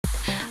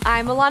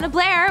I'm Alana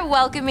Blaire,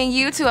 welcoming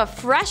you to a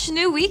fresh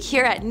new week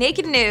here at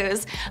Naked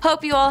News.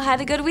 Hope you all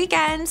had a good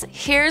weekend.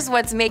 Here's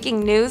what's making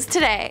news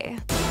today.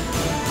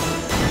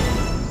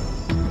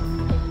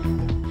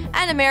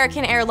 An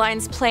American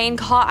Airlines plane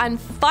caught on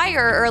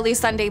fire early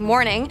Sunday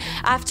morning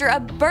after a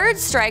bird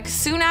strike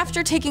soon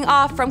after taking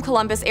off from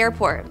Columbus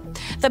Airport.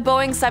 The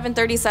Boeing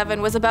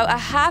 737 was about a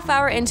half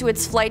hour into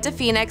its flight to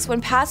Phoenix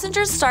when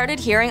passengers started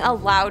hearing a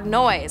loud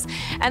noise,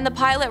 and the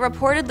pilot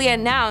reportedly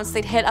announced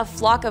they'd hit a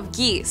flock of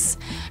geese.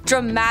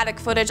 Dramatic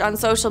footage on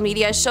social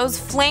media shows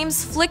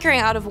flames flickering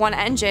out of one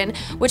engine,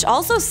 which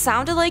also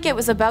sounded like it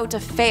was about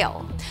to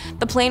fail.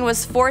 The plane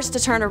was forced to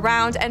turn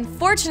around and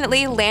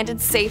fortunately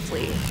landed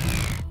safely.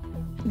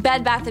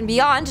 Bed Bath &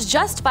 Beyond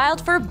just filed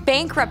for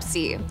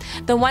bankruptcy.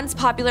 The once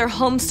popular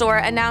home store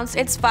announced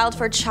it's filed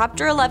for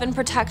Chapter 11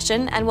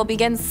 protection and will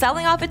begin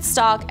selling off its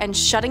stock and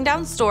shutting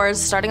down stores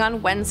starting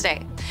on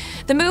Wednesday.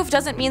 The move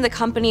doesn't mean the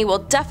company will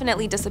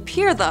definitely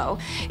disappear though.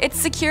 It's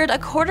secured a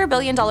 $250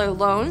 million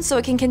loan so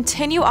it can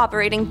continue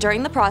operating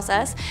during the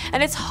process,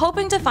 and it's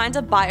hoping to find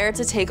a buyer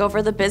to take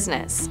over the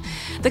business.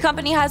 The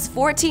company has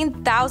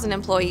 14,000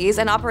 employees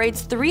and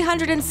operates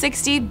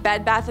 360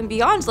 Bed Bath &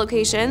 Beyond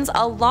locations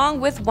along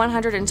with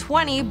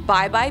 120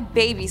 buybuy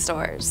baby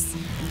stores.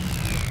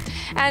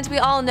 And we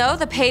all know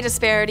the pay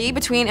disparity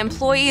between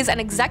employees and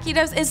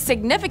executives is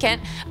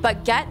significant,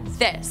 but get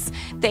this.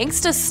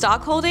 Thanks to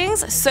stock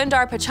holdings,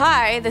 Sundar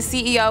Pichai, the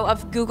CEO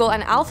of Google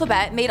and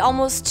Alphabet, made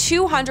almost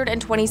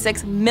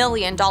 $226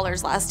 million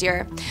last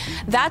year.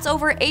 That's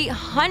over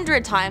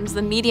 800 times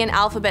the median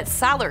Alphabet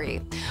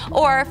salary.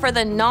 Or, for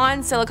the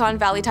non-Silicon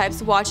Valley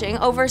types watching,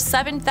 over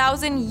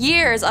 7,000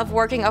 years of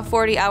working a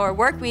 40-hour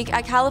workweek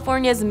at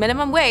California's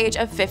minimum wage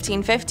of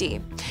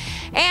 $15.50.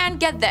 And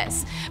get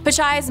this,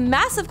 Pichai's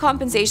massive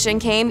compensation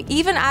came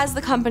even as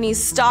the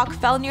company's stock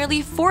fell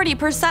nearly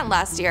 40%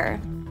 last year.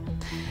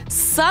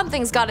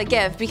 Something's gotta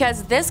give,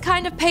 because this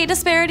kind of pay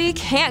disparity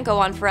can't go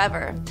on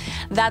forever.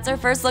 That's our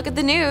first look at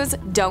the news.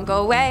 Don't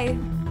go away.